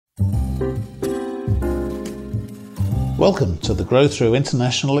Welcome to the Grow Through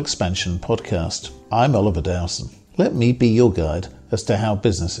International Expansion podcast. I'm Oliver Dowson. Let me be your guide as to how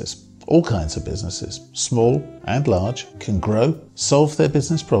businesses, all kinds of businesses, small and large, can grow, solve their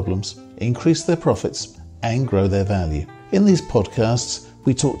business problems, increase their profits, and grow their value. In these podcasts,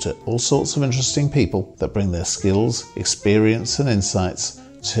 we talk to all sorts of interesting people that bring their skills, experience, and insights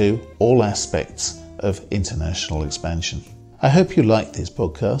to all aspects of international expansion. I hope you like these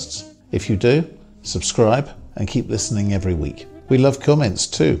podcasts. If you do, subscribe and keep listening every week. We love comments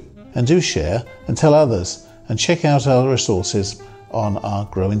too, and do share and tell others, and check out our resources on our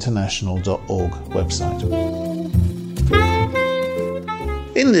growinternational.org website.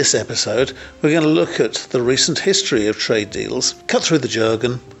 In this episode, we're going to look at the recent history of trade deals, cut through the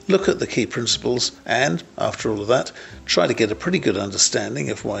jargon, look at the key principles, and, after all of that, try to get a pretty good understanding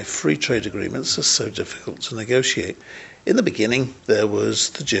of why free trade agreements are so difficult to negotiate. In the beginning, there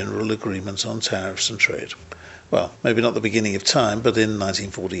was the General Agreement on Tariffs and Trade. Well, maybe not the beginning of time, but in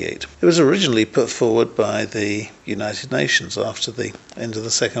 1948. It was originally put forward by the United Nations after the end of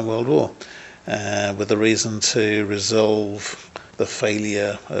the Second World War, with the reason to resolve the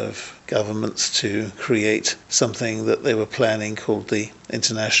failure of governments to create something that they were planning called the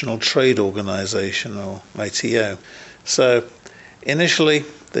International Trade Organization, or ITO. So, initially,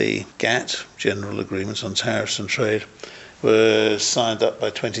 the GATT, General Agreement on Tariffs and Trade, was signed up by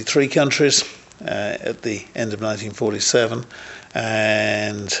 23 countries at the end of 1947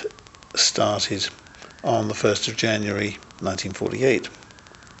 and started on the 1st of January 1948.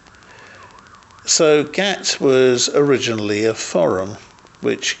 So GATT was originally a forum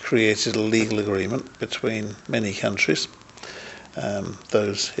which created a legal agreement between many countries,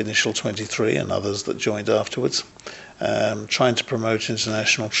 those initial 23 and others that joined afterwards, trying to promote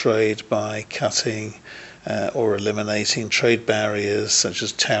international trade by cutting or eliminating trade barriers such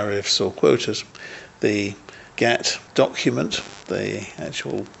as tariffs or quotas. The GATT document, the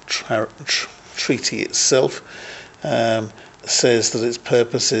actual treaty itself, says that its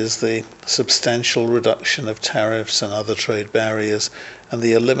purpose is the substantial reduction of tariffs and other trade barriers and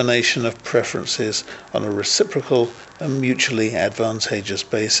the elimination of preferences on a reciprocal and mutually advantageous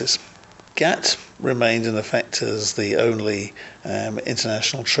basis. GATT remained in effect as the only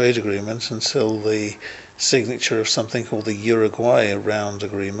international trade agreement until the signature of something called the Uruguay Round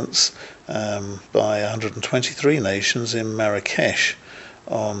Agreements by 123 nations in Marrakesh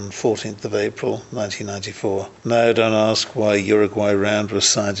on 14th of April 1994. No, don't ask why Uruguay Round was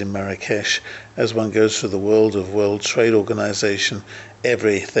signed in Marrakesh. As one goes through the world of World Trade Organization,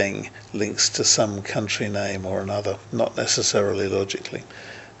 everything links to some country name or another, not necessarily logically.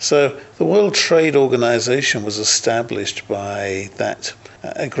 So the World Trade Organization was established by that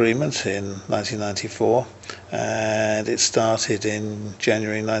agreement in 1994, and it started in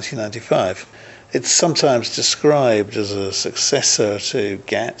January 1995. It's sometimes described as a successor to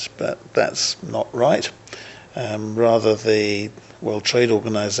GATT, but that's not right. Rather, the World Trade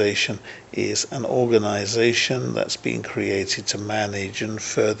Organization is an organization that's been created to manage and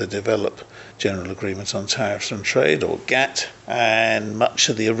further develop General Agreement on Tariffs and Trade, or GATT, and much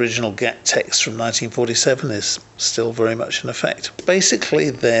of the original GATT text from 1947 is still very much in effect. Basically,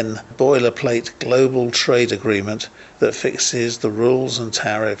 then, boilerplate global trade agreement that fixes the rules and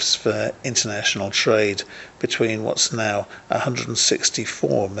tariffs for international trade between what's now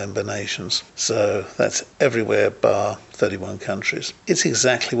 164 member nations. So that's everywhere bar 31 countries. It's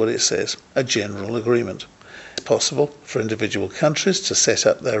exactly what it says, a general agreement. It's possible for individual countries to set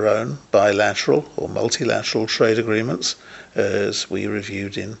up their own bilateral or multilateral trade agreements, as we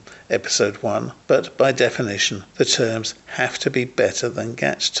reviewed in episode 1, but by definition the terms have to be better than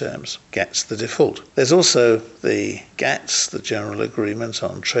GATT's terms. GATT's the default. There's also the GATS, the General Agreement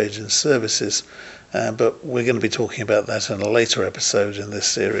on Trade and Services, but we're going to be talking about that in a later episode in this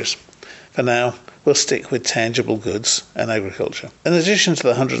series. For now, we'll stick with tangible goods and agriculture. In addition to the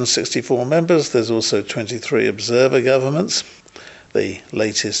 164 members, there's also 23 observer governments. The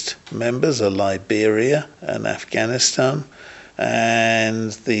latest members are Liberia and Afghanistan,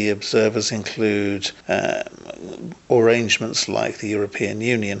 and the observers include arrangements like the European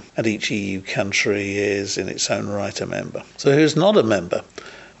Union, and each EU country is in its own right a member. So who's not a member?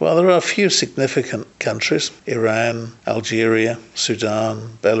 Well, there are a few significant countries: Iran, Algeria,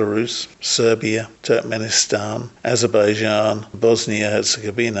 Sudan, Belarus, Serbia, Turkmenistan, Azerbaijan,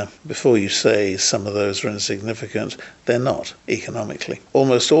 Bosnia-Herzegovina. Before you say some of those are insignificant, they're not economically.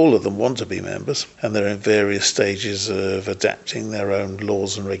 Almost all of them want to be members, and they're in various stages of adapting their own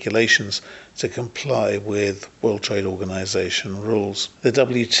laws and regulations to comply with World Trade Organization rules. The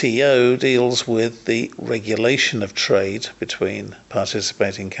WTO deals with the regulation of trade between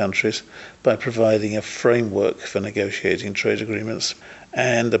participating countries by providing a framework for negotiating trade agreements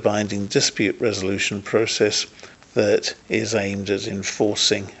and a binding dispute resolution process that is aimed at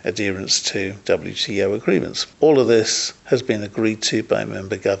enforcing adherence to WTO agreements. All of this has been agreed to by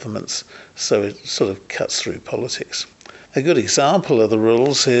member governments, so it sort of cuts through politics. A good example of the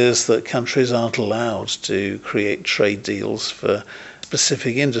rules is that countries aren't allowed to create trade deals for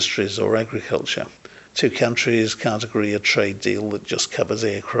specific industries or agriculture. Two countries can't agree a trade deal that just covers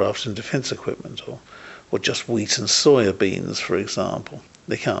aircraft and defense equipment, or just wheat and soya beans, for example.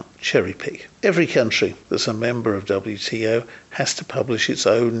 They can't cherry pick. Every country that's a member of WTO has to publish its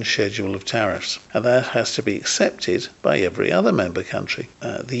own schedule of tariffs, and that has to be accepted by every other member country.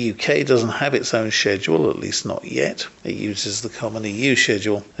 The UK doesn't have its own schedule, at least not yet. It uses the common EU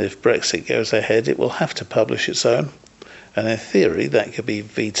schedule. If Brexit goes ahead, it will have to publish its own, and in theory that could be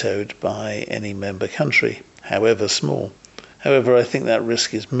vetoed by any member country, however small. However, I think that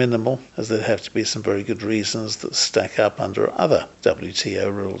risk is minimal, as there have to be some very good reasons that stack up under other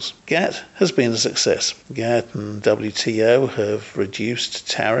WTO rules. GATT has been a success. GATT and WTO have reduced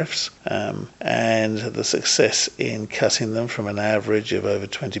tariffs, and the success in cutting them from an average of over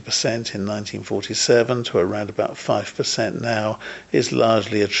 20% in 1947 to around about 5% now is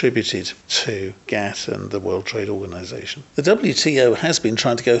largely attributed to GATT and the World Trade Organization. The WTO has been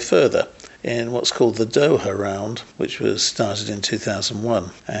trying to go further in what's called the Doha Round, which was started in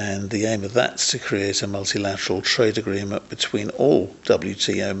 2001. And the aim of that is to create a multilateral trade agreement between all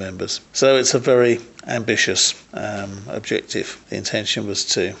WTO members. So it's a very ambitious objective. The intention was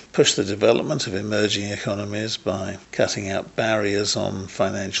to push the development of emerging economies by cutting out barriers on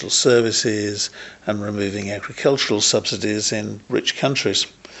financial services and removing agricultural subsidies in rich countries.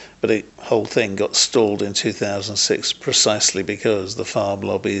 But the whole thing got stalled in 2006 precisely because the farm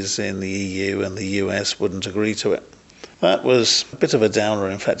lobbies in the EU and the US wouldn't agree to it. That was a bit of a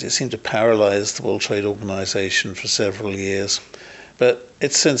downer. In fact, it seemed to paralyze the World Trade Organization for several years. But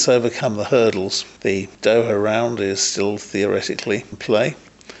it's since overcome the hurdles. The Doha Round is still theoretically in play,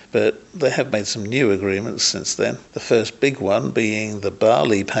 but they have made some new agreements since then. The first big one being the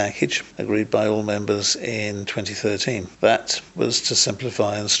Bali package, agreed by all members in 2013. That was to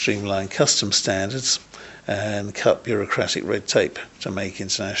simplify and streamline customs standards and cut bureaucratic red tape to make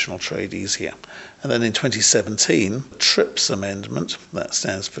international trade easier. And then in 2017, the TRIPS amendment, that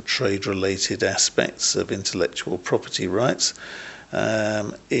stands for Trade-Related Aspects of Intellectual Property Rights,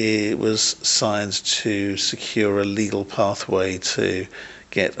 it was signed to secure a legal pathway to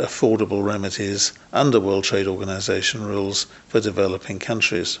get affordable remedies under World Trade Organization rules for developing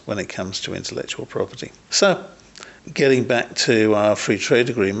countries when it comes to intellectual property. So, getting back to our free trade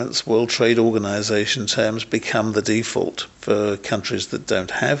agreements, World Trade Organization terms become the default for countries that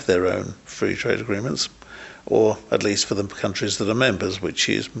don't have their own free trade agreements, or at least for the countries that are members, which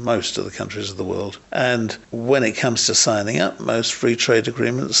is most of the countries of the world. And when it comes to signing up, most free trade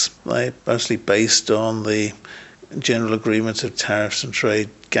agreements, they're mostly based on the General Agreement of Tariffs and Trade,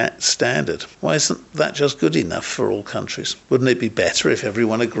 GATT standard. Why isn't that just good enough for all countries? Wouldn't it be better if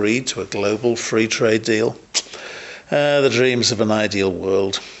everyone agreed to a global free trade deal? The dreams of an ideal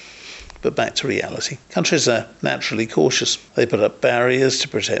world. But back to reality. Countries are naturally cautious. They put up barriers to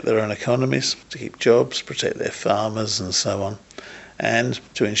protect their own economies, to keep jobs, protect their farmers, and so on, and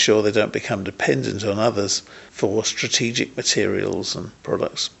to ensure they don't become dependent on others for strategic materials and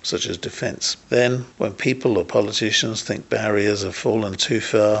products such as defense. Then, when people or politicians think barriers have fallen too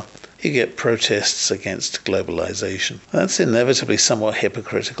far, you get protests against globalization. That's inevitably somewhat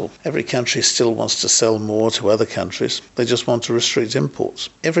hypocritical. Every country still wants to sell more to other countries. They just want to restrict imports.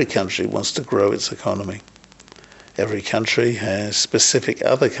 Every country wants to grow its economy. Every country has specific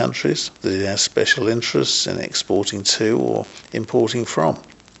other countries that it has special interests in exporting to or importing from.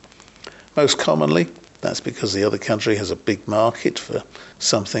 Most commonly, that's because the other country has a big market for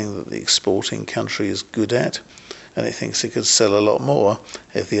something that the exporting country is good at, and it thinks it could sell a lot more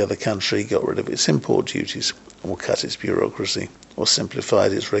if the other country got rid of its import duties, or cut its bureaucracy, or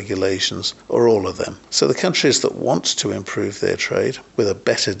simplified its regulations, or all of them. So the countries that want to improve their trade with a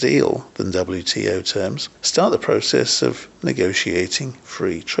better deal than WTO terms start the process of negotiating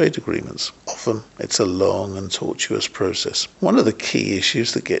free trade agreements. Often it's a long and tortuous process. One of the key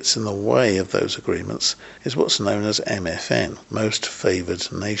issues that gets in the way of those agreements is what's known as MFN, Most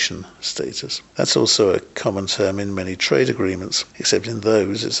Favored Nation status. That's also a common term in many trade agreements, except in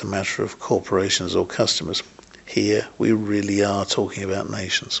those it's a matter of corporations or customers. Here, we really are talking about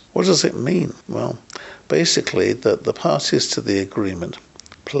nations. What does it mean? Well, basically that the parties to the agreement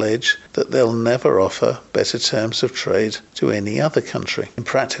pledge that they'll never offer better terms of trade to any other country. In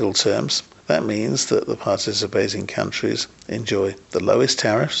practical terms, That means that the participating countries enjoy the lowest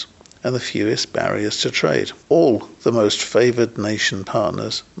tariffs and the fewest barriers to trade. All the most favoured nation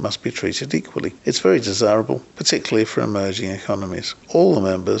partners must be treated equally. It's very desirable, particularly for emerging economies. All the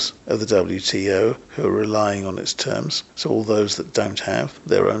members of the WTO who are relying on its terms, so all those that don't have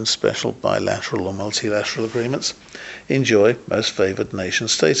their own special bilateral or multilateral agreements, enjoy most favoured nation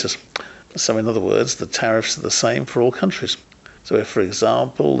status. So in other words, the tariffs are the same for all countries. So if, for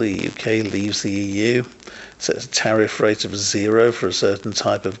example, the UK leaves the EU, sets a tariff rate of 0 for a certain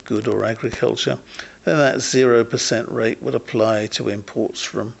type of good or agriculture, then that 0% rate would apply to imports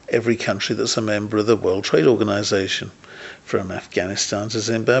from every country that's a member of the World Trade Organization, from Afghanistan to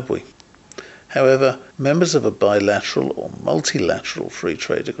Zimbabwe. However, members of a bilateral or multilateral free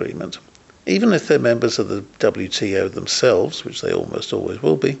trade agreement, even if they're members of the WTO themselves, which they almost always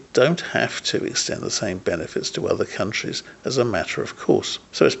will be, don't have to extend the same benefits to other countries as a matter of course.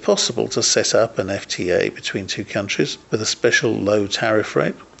 So it's possible to set up an FTA between two countries with a special low tariff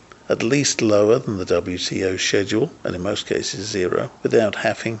rate, at least lower than the WTO schedule, and in most cases 0, without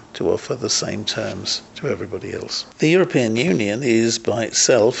having to offer the same terms to everybody else. The European Union is by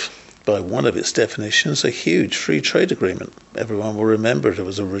itself, by one of its definitions, a huge free trade agreement. Everyone will remember it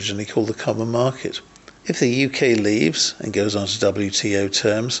was originally called the Common Market. If the UK leaves and goes on to WTO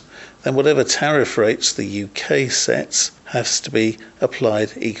terms, then whatever tariff rates the UK sets has to be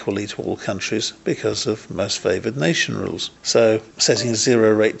applied equally to all countries because of most favoured nation rules. So setting a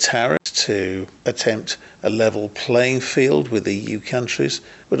zero rate tariff to attempt a level playing field with EU countries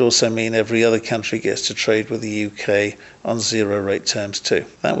would also mean every other country gets to trade with the UK on zero rate terms too.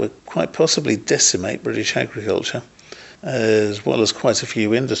 That would quite possibly decimate British agriculture, as well as quite a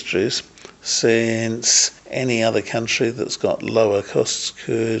few industries, since any other country that's got lower costs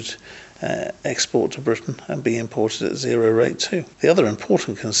could export to Britain and be imported at zero rate too. The other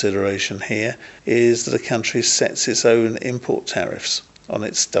important consideration here is that a country sets its own import tariffs on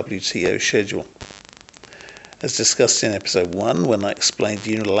its WTO schedule. As discussed in episode 1, when I explained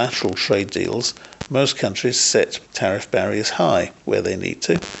unilateral trade deals, most countries set tariff barriers high where they need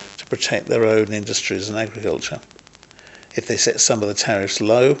to protect their own industries and agriculture. If they set some of the tariffs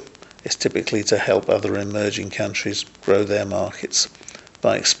low, it's typically to help other emerging countries grow their markets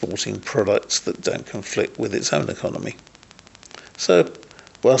by exporting products that don't conflict with its own economy. So,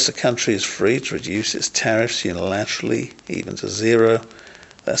 whilst a country is free to reduce its tariffs unilaterally, even to 0,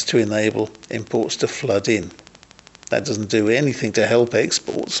 that's to enable imports to flood in. That doesn't do anything to help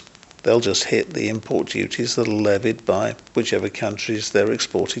exports. They'll just hit the import duties that are levied by whichever countries they're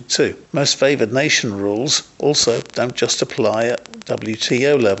exported to. Most favoured nation rules also don't just apply at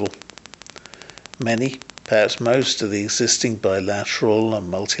WTO level. Many, perhaps most, of the existing bilateral and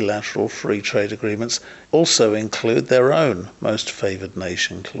multilateral free trade agreements also include their own most favoured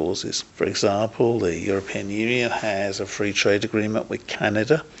nation clauses. For example, the European Union has a free trade agreement with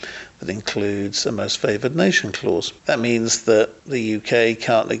Canada that includes a most favoured nation clause. That means that the UK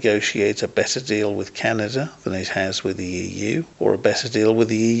can't negotiate a better deal with Canada than it has with the EU, or a better deal with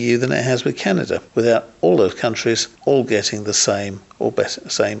the EU than it has with Canada, without all those countries all getting the same or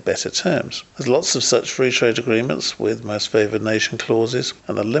better terms. There's lots of such free trade agreements with most favoured nation clauses,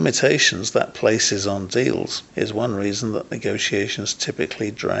 and the limitations that places on deals is one reason that negotiations typically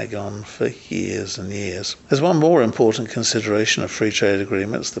drag on for years and years. There's one more important consideration of free trade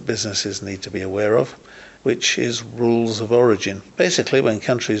agreements that businesses need to be aware of, which is rules of origin. Basically, when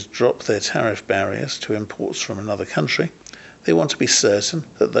countries drop their tariff barriers to imports from another country, they want to be certain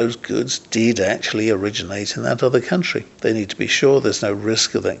that those goods did actually originate in that other country. They need to be sure there's no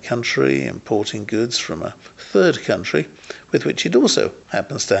risk of that country importing goods from a third country with which it also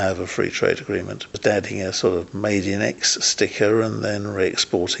happens to have a free trade agreement, adding a sort of Made in X sticker and then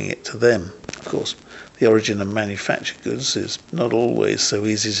re-exporting it to them. Of course, the origin of manufactured goods is not always so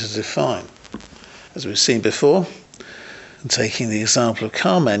easy to define. As we've seen before, and taking the example of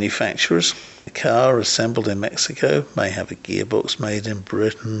car manufacturers, a car assembled in Mexico may have a gearbox made in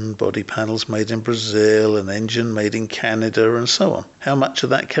Britain, body panels made in Brazil, an engine made in Canada, and so on. How much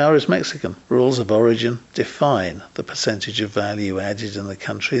of that car is Mexican? Rules of origin define the percentage of value added in the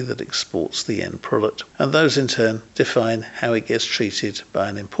country that exports the end product, and those in turn define how it gets treated by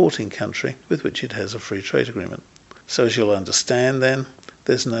an importing country with which it has a free trade agreement. So as you'll understand then,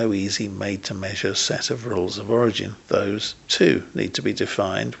 there's no easy made-to-measure set of rules of origin. Those, too, need to be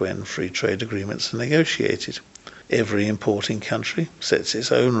defined when free trade agreements are negotiated. Every importing country sets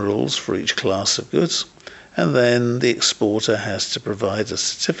its own rules for each class of goods, and then the exporter has to provide a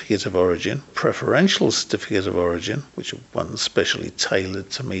certificate of origin, preferential certificate of origin, which are one specially tailored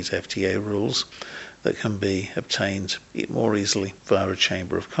to meet FTA rules, that can be obtained more easily via a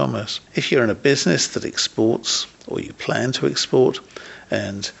Chamber of Commerce. If you're in a business that exports or you plan to export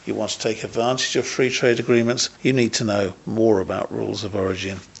and you want to take advantage of free trade agreements, you need to know more about rules of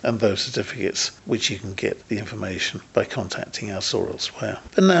origin and those certificates, which you can get the information by contacting us or elsewhere.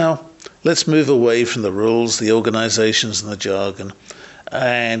 But now, let's move away from the rules, the organizations and the jargon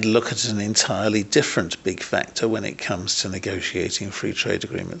and look at an entirely different big factor when it comes to negotiating free trade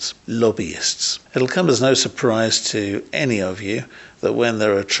agreements: lobbyists. It'll come as no surprise to any of you that when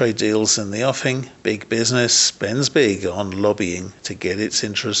there are trade deals in the offing, big business spends big on lobbying to get its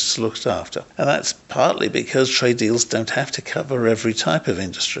interests looked after. And that's partly because trade deals don't have to cover every type of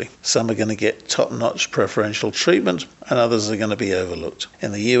industry. Some are going to get top-notch preferential treatment and others are going to be overlooked.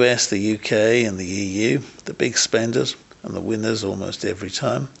 In the US, the UK and the EU, the big spenders and the winners almost every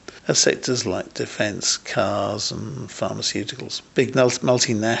time are sectors like defence, cars and pharmaceuticals. Big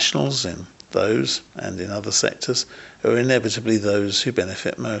multinationals in those and in other sectors are inevitably those who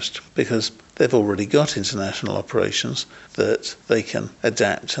benefit most because they've already got international operations that they can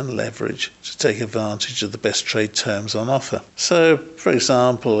adapt and leverage to take advantage of the best trade terms on offer. So, for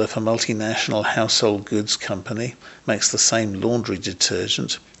example, if a multinational household goods company makes the same laundry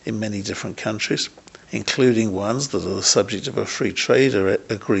detergent in many different countries, including ones that are the subject of a free trade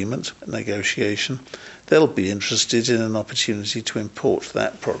agreement negotiation, they'll be interested in an opportunity to import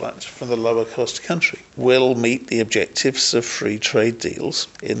that product from the lower cost country. We'll meet the objectives of free trade deals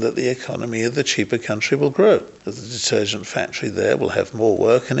in that the economy of the cheaper country will grow, as the detergent factory there will have more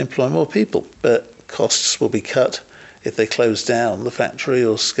work and employ more people. But costs will be cut if they close down the factory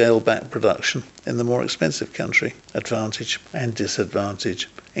or scale back production in the more expensive country. Advantage and disadvantage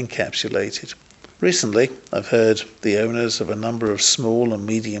encapsulated. Recently, I've heard the owners of a number of small and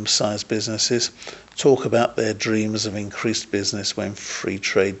medium-sized businesses talk about their dreams of increased business when free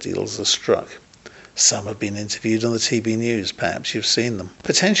trade deals are struck. Some have been interviewed on the TV news, perhaps you've seen them.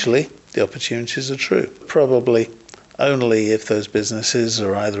 Potentially, the opportunities are true. Probably only if those businesses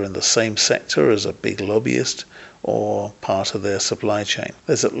are either in the same sector as a big lobbyist or part of their supply chain.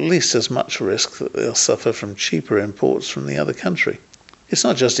 There's at least as much risk that they'll suffer from cheaper imports from the other country. It's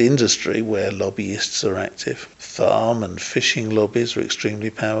not just industry where lobbyists are active. Farm and fishing lobbies are extremely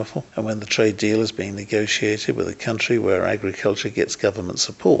powerful, and when the trade deal is being negotiated with a country where agriculture gets government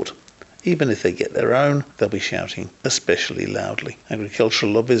support, even if they get their own, they'll be shouting especially loudly.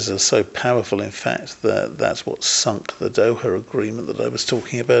 Agricultural lobbies are so powerful, in fact, that that's what sunk the Doha Agreement that I was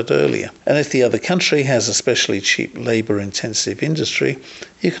talking about earlier. And if the other country has especially cheap labour-intensive industry,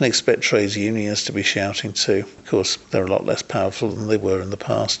 you can expect trade unions to be shouting too. Of course, they're a lot less powerful than they were in the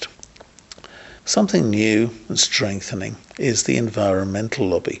past. Something new and strengthening is the environmental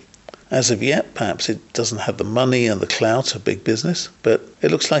lobby. As of yet, perhaps it doesn't have the money and the clout of big business, but it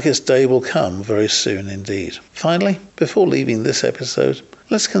looks like its day will come very soon indeed. Finally, before leaving this episode,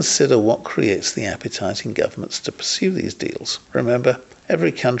 let's consider what creates the appetite in governments to pursue these deals. Remember,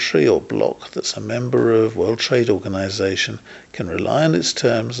 every country or bloc that's a member of World Trade Organization can rely on its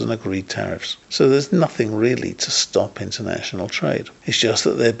terms and agreed tariffs. So there's nothing really to stop international trade. It's just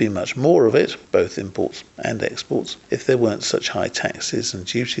that there'd be much more of it, both imports and exports, if there weren't such high taxes and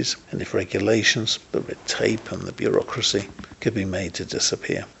duties, and if regulations, the red tape and the bureaucracy could be made to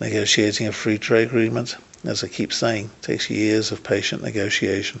disappear. Negotiating a free trade agreement, as I keep saying, takes years of patient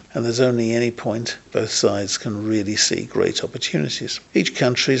negotiation, and there's only any point both sides can really see great opportunities. Each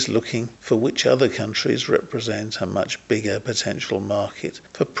country is looking for which other countries represent a much bigger potential market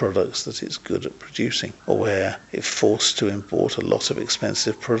for products that it's good at producing, or where it's forced to import a lot of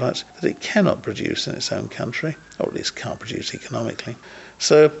expensive products that it cannot produce in its own country, or at least can't produce economically.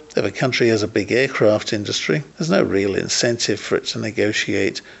 So, if a country has a big aircraft industry, there's no real incentive for it to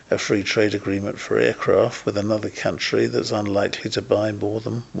negotiate a free trade agreement for aircraft with another country that's unlikely to buy more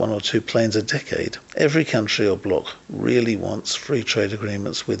than 1 or 2 planes a decade. Every country or bloc really wants free trade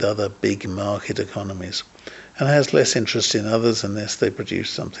agreements with other big market economies, and has less interest in others unless they produce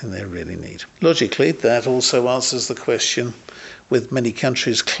something they really need. Logically, that also answers the question, with many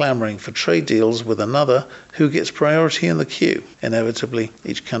countries clamouring for trade deals with another, who gets priority in the queue? Inevitably,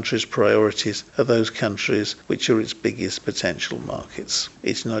 each country's priorities are those countries which are its biggest potential markets.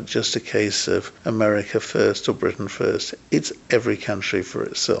 It's not just a case of America first or Britain first. It's every country for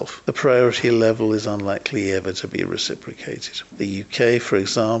itself. The priority level is unlikely ever to be reciprocated. The UK, for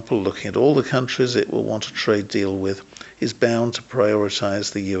example, looking at all the countries it will want a trade deal with, is bound to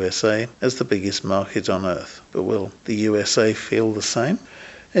prioritise the USA as the biggest market on earth. But will the USA feel the same?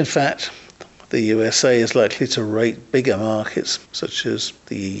 In fact, the USA is likely to rate bigger markets, such as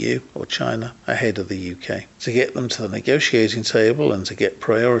the EU or China, ahead of the UK. To get them to the negotiating table and to get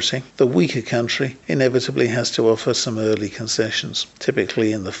priority, the weaker country inevitably has to offer some early concessions,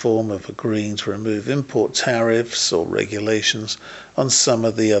 typically in the form of agreeing to remove import tariffs or regulations on some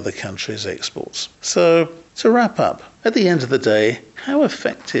of the other country's exports. So, to wrap up, at the end of the day, how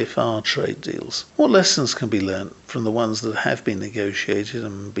effective are trade deals? What lessons can be learnt from the ones that have been negotiated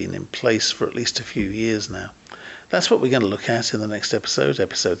and been in place for at least a few years now? That's what we're going to look at in the next episode,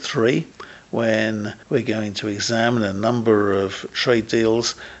 episode 3, when we're going to examine a number of trade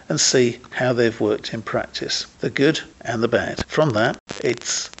deals and see how they've worked in practice, the good and the bad. From that,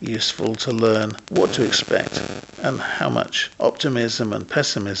 it's useful to learn what to expect and how much optimism and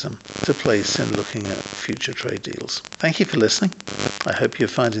pessimism to place in looking at future trade deals. Thank you for listening. I hope you're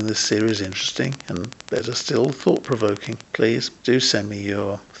finding this series interesting and, better still, thought-provoking. Please do send me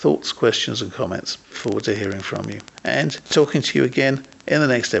your thoughts, questions and comments. Forward to hearing from you and talking to you again in the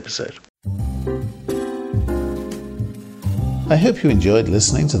next episode. I hope you enjoyed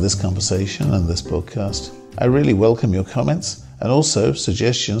listening to this conversation and this podcast. I really welcome your comments and also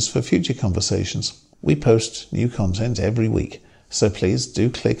suggestions for future conversations. We post new content every week, so please do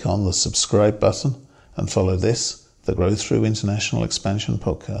click on the subscribe button and follow this, the Grow Through International Expansion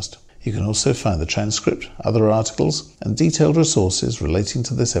podcast. You can also find the transcript, other articles and detailed resources relating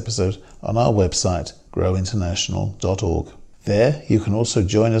to this episode on our website, growinternational.org. There, you can also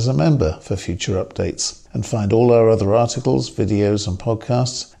join as a member for future updates and find all our other articles, videos and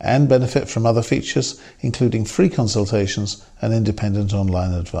podcasts, and benefit from other features, including free consultations and independent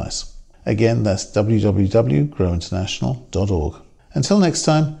online advice. Again, that's www.growinternational.org. Until next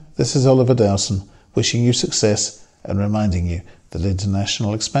time, this is Oliver Dowson, wishing you success and reminding you that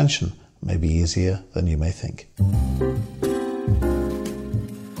international expansion may be easier than you may think.